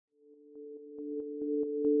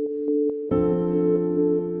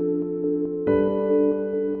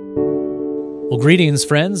Greetings,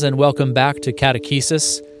 friends, and welcome back to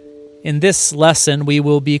Catechesis. In this lesson, we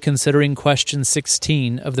will be considering question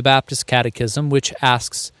 16 of the Baptist Catechism, which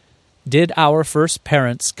asks, "Did our first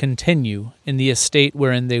parents continue in the estate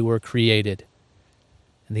wherein they were created?"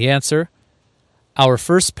 And the answer, our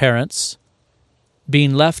first parents,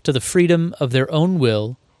 being left to the freedom of their own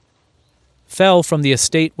will, fell from the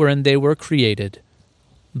estate wherein they were created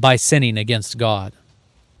by sinning against God.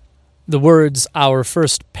 The words, our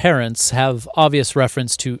first parents, have obvious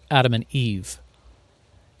reference to Adam and Eve.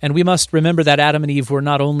 And we must remember that Adam and Eve were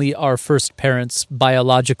not only our first parents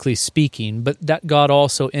biologically speaking, but that God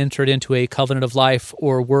also entered into a covenant of life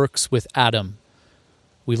or works with Adam.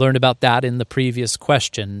 We learned about that in the previous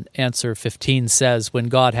question. Answer 15 says, when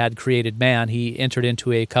God had created man, he entered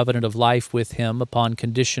into a covenant of life with him upon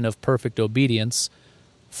condition of perfect obedience,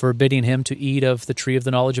 forbidding him to eat of the tree of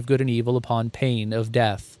the knowledge of good and evil upon pain of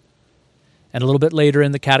death. And a little bit later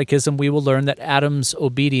in the Catechism, we will learn that Adam's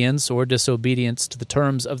obedience or disobedience to the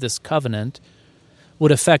terms of this covenant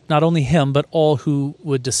would affect not only him, but all who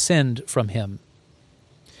would descend from him.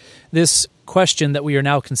 This question that we are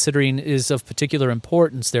now considering is of particular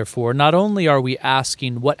importance, therefore. Not only are we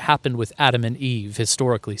asking what happened with Adam and Eve,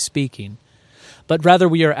 historically speaking, but rather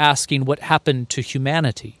we are asking what happened to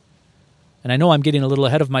humanity. And I know I'm getting a little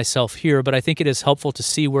ahead of myself here, but I think it is helpful to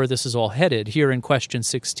see where this is all headed. Here in question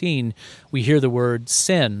 16, we hear the word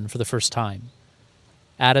sin for the first time.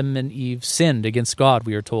 Adam and Eve sinned against God,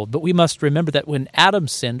 we are told. But we must remember that when Adam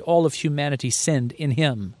sinned, all of humanity sinned in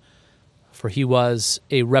him, for he was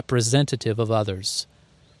a representative of others.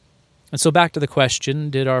 And so back to the question,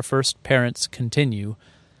 did our first parents continue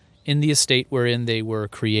in the estate wherein they were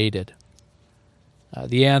created?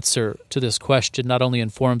 The answer to this question not only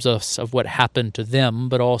informs us of what happened to them,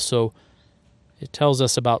 but also it tells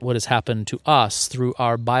us about what has happened to us through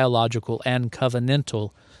our biological and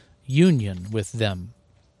covenantal union with them.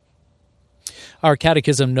 Our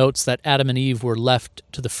catechism notes that Adam and Eve were left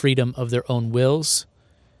to the freedom of their own wills.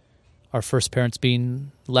 Our first parents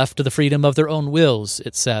being left to the freedom of their own wills,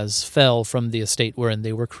 it says, fell from the estate wherein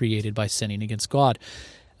they were created by sinning against God.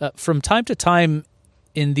 From time to time,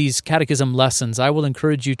 in these catechism lessons, I will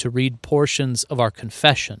encourage you to read portions of our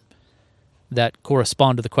confession that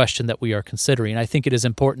correspond to the question that we are considering. I think it is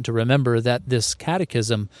important to remember that this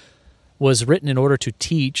catechism was written in order to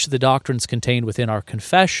teach the doctrines contained within our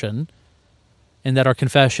confession, and that our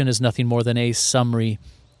confession is nothing more than a summary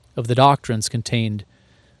of the doctrines contained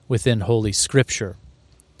within Holy Scripture.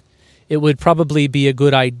 It would probably be a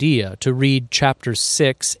good idea to read chapters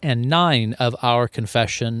 6 and 9 of our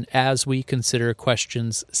confession as we consider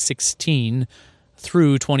questions 16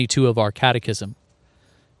 through 22 of our catechism.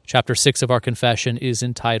 Chapter 6 of our confession is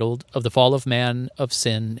entitled, Of the Fall of Man, of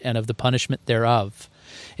Sin, and of the Punishment Thereof.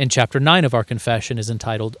 And chapter 9 of our confession is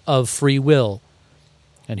entitled, Of Free Will.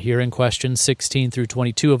 And here in questions 16 through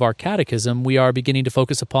 22 of our catechism, we are beginning to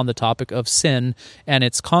focus upon the topic of sin and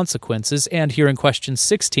its consequences. And here in question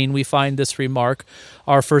 16, we find this remark,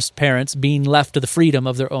 our first parents, being left to the freedom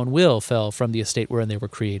of their own will, fell from the estate wherein they were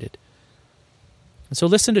created. And so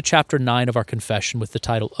listen to chapter 9 of our confession with the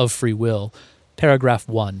title Of Free Will, paragraph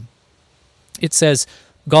 1. It says,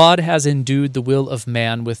 God has endued the will of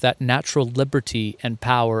man with that natural liberty and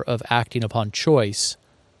power of acting upon choice,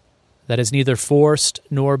 that is neither forced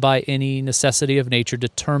nor by any necessity of nature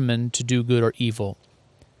determined to do good or evil.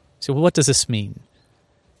 So what does this mean?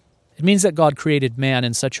 It means that God created man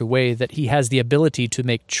in such a way that he has the ability to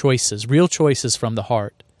make choices, real choices from the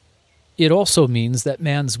heart. It also means that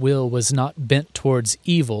man's will was not bent towards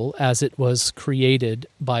evil as it was created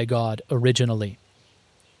by God originally.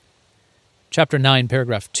 Chapter 9,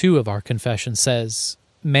 paragraph 2 of our confession says,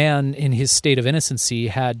 man, in his state of innocency,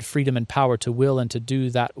 had freedom and power to will and to do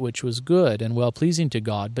that which was good and well-pleasing to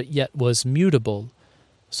God, but yet was mutable,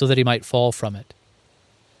 so that he might fall from it.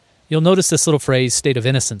 You'll notice this little phrase, state of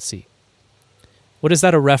innocency. What is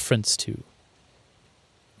that a reference to?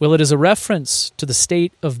 Well, it is a reference to the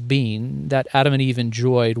state of being that Adam and Eve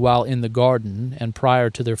enjoyed while in the garden and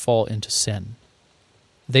prior to their fall into sin.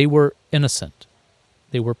 They were innocent.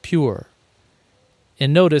 They were pure.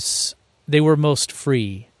 And notice, they were most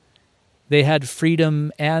free. They had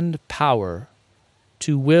freedom and power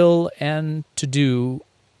to will and to do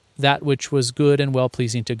that which was good and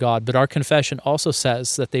well-pleasing to God. But our confession also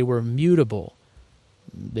says that they were mutable.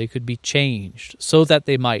 They could be changed so that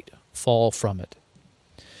they might fall from it.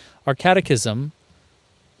 Our catechism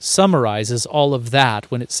summarizes all of that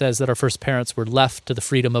when it says that our first parents were left to the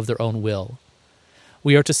freedom of their own will.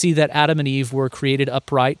 We are to see that Adam and Eve were created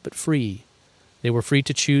upright but free. They were free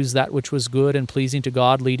to choose that which was good and pleasing to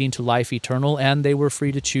God, leading to life eternal, and they were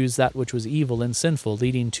free to choose that which was evil and sinful,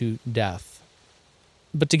 leading to death.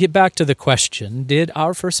 But to get back to the question, did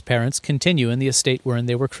our first parents continue in the estate wherein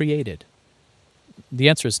they were created? The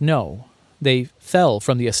answer is no. They fell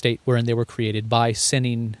from the estate wherein they were created by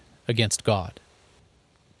sinning against God.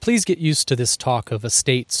 Please get used to this talk of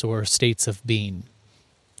estates or states of being.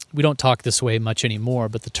 We don't talk this way much anymore,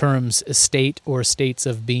 but the terms estate or states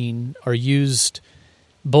of being are used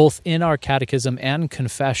both in our catechism and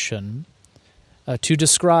confession to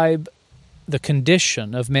describe the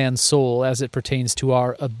condition of man's soul as it pertains to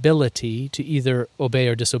our ability to either obey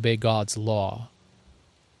or disobey God's law.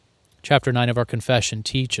 Chapter 9 of our confession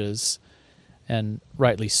teaches, and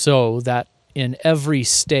rightly so, that in every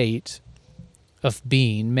state of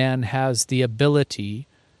being, man has the ability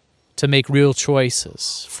to make real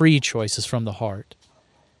choices, free choices from the heart.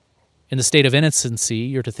 In the state of innocency,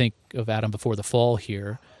 you're to think of Adam before the fall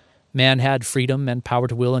here, man had freedom and power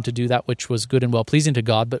to will and to do that which was good and well-pleasing to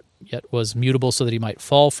God, but yet was mutable so that he might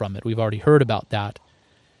fall from it. We've already heard about that.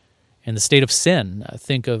 In the state of sin,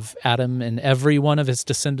 think of Adam and every one of his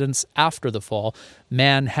descendants after the fall.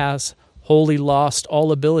 Man has wholly lost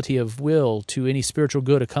all ability of will to any spiritual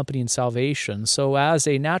good accompanying salvation. So as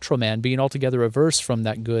a natural man, being altogether averse from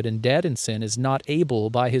that good and dead in sin, is not able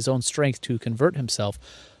by his own strength to convert himself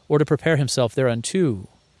or to prepare himself thereunto.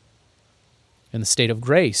 In the state of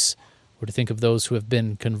grace, or to think of those who have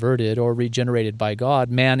been converted or regenerated by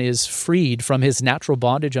God, man is freed from his natural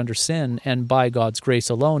bondage under sin, and by God's grace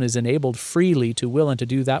alone is enabled freely to will and to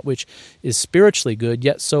do that which is spiritually good,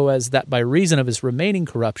 yet so as that by reason of his remaining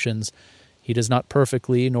corruptions he does not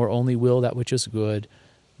perfectly nor only will that which is good,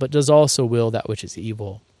 but does also will that which is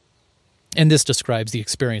evil. And this describes the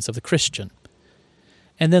experience of the Christian.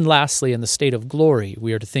 And then lastly, in the state of glory,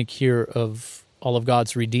 we are to think here of all of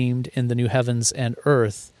God's redeemed in the new heavens and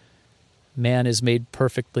earth. Man is made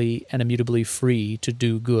perfectly and immutably free to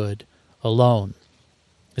do good alone.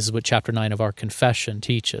 This is what chapter 9 of our confession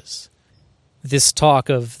teaches. This talk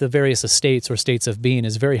of the various estates or states of being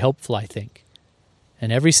is very helpful, I think.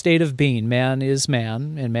 In every state of being, man is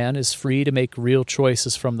man, and man is free to make real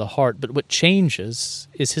choices from the heart, but what changes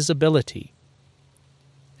is his ability.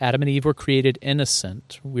 Adam and Eve were created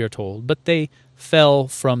innocent, we are told, but they fell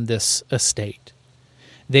from this estate.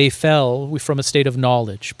 They fell from a state of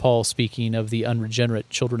knowledge. Paul, speaking of the unregenerate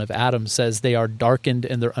children of Adam, says they are darkened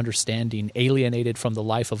in their understanding, alienated from the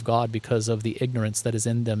life of God because of the ignorance that is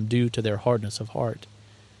in them due to their hardness of heart.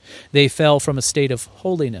 They fell from a state of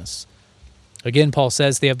holiness. Again, Paul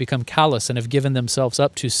says they have become callous and have given themselves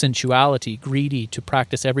up to sensuality, greedy to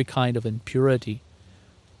practice every kind of impurity.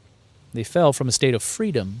 They fell from a state of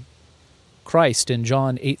freedom. Christ in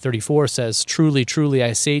John 8:34 says, "Truly, truly,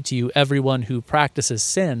 I say to you, everyone who practices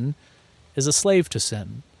sin is a slave to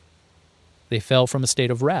sin." They fell from a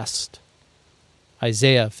state of rest.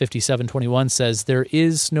 Isaiah 57:21 says, "There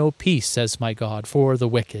is no peace, says my God, for the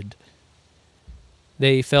wicked."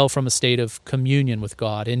 They fell from a state of communion with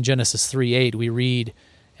God. In Genesis 3:8 we read,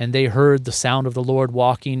 "And they heard the sound of the Lord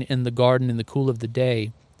walking in the garden in the cool of the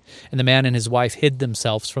day. And the man and his wife hid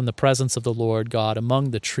themselves from the presence of the Lord God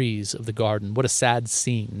among the trees of the garden." What a sad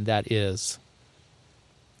scene that is.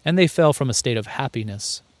 And they fell from a state of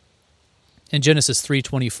happiness. In Genesis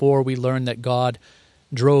 3:24 we learn that God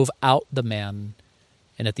drove out the man,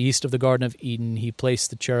 and at the east of the Garden of Eden he placed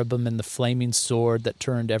the cherubim and the flaming sword that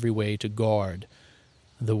turned every way to guard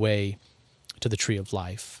the way to the tree of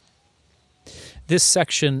life. This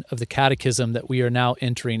section of the Catechism that we are now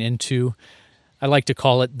entering into, I like to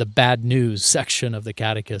call it the bad news section of the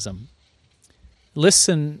Catechism.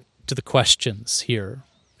 Listen to the questions here,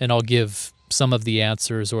 and I'll give some of the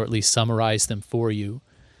answers, or at least summarize them for you.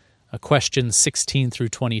 Questions 16 through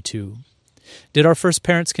 22. Did our first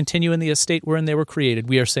parents continue in the estate wherein they were created?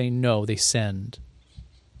 We are saying no, they sinned.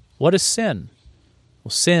 What is sin? Well,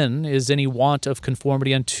 sin is any want of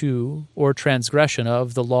conformity unto or transgression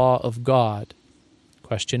of the law of God.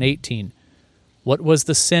 Question 18. What was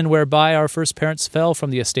the sin whereby our first parents fell from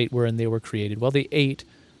the estate wherein they were created? Well, they ate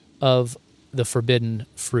of the forbidden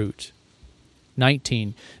fruit.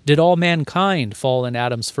 19. Did all mankind fall in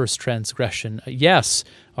Adam's first transgression? Yes,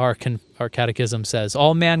 our catechism says,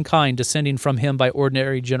 all mankind descending from him by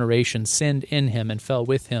ordinary generation sinned in him and fell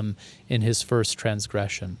with him in his first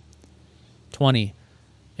transgression. 20.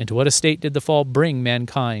 Into what estate did the fall bring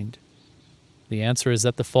mankind? The answer is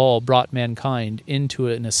that the fall brought mankind into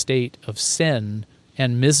an estate of sin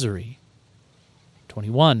and misery.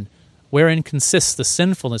 21. Wherein consists the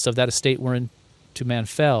sinfulness of that estate whereinto man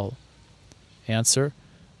fell? Answer.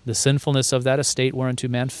 The sinfulness of that estate whereinto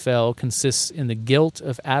man fell consists in the guilt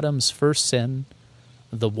of Adam's first sin,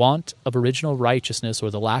 the want of original righteousness or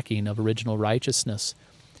the lacking of original righteousness,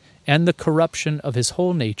 and the corruption of his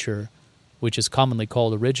whole nature which is commonly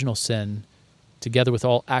called original sin, together with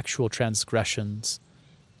all actual transgressions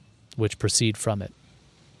which proceed from it.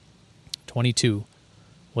 22.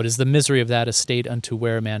 What is the misery of that estate unto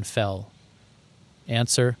where man fell?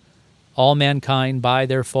 Answer: all mankind by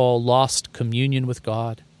their fall lost communion with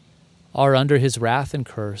God, are under his wrath and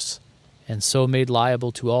curse, and so made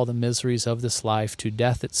liable to all the miseries of this life, to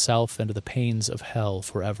death itself, and to the pains of hell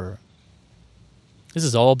forever. This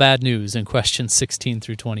is all bad news in questions 16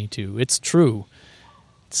 through 22. It's true.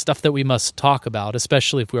 It's stuff that we must talk about,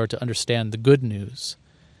 especially if we are to understand the good news.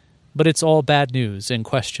 But it's all bad news in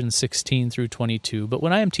questions 16 through 22. But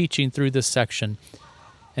when I am teaching through this section,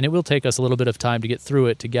 and it will take us a little bit of time to get through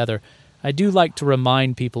it together, I do like to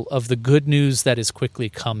remind people of the good news that is quickly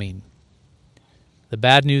coming. The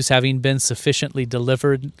bad news having been sufficiently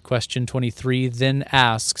delivered, question 23 then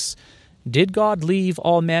asks, did God leave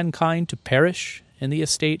all mankind to perish in the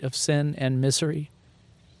estate of sin and misery?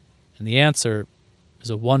 And the answer is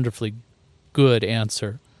a wonderfully good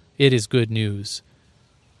answer. It is good news.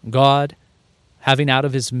 God, having out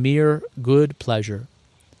of his mere good pleasure,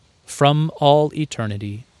 from all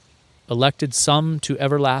eternity, elected some to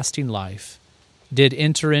everlasting life, did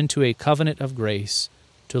enter into a covenant of grace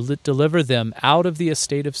to deliver them out of the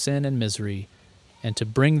estate of sin and misery, and to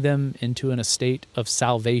bring them into an estate of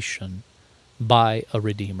salvation by a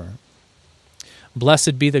Redeemer.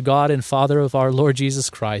 Blessed be the God and Father of our Lord Jesus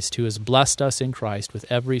Christ, who has blessed us in Christ with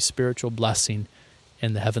every spiritual blessing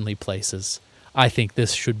in the heavenly places. I think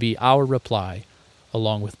this should be our reply,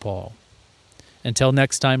 along with Paul. Until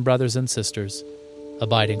next time, brothers and sisters,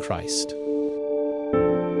 abide in Christ.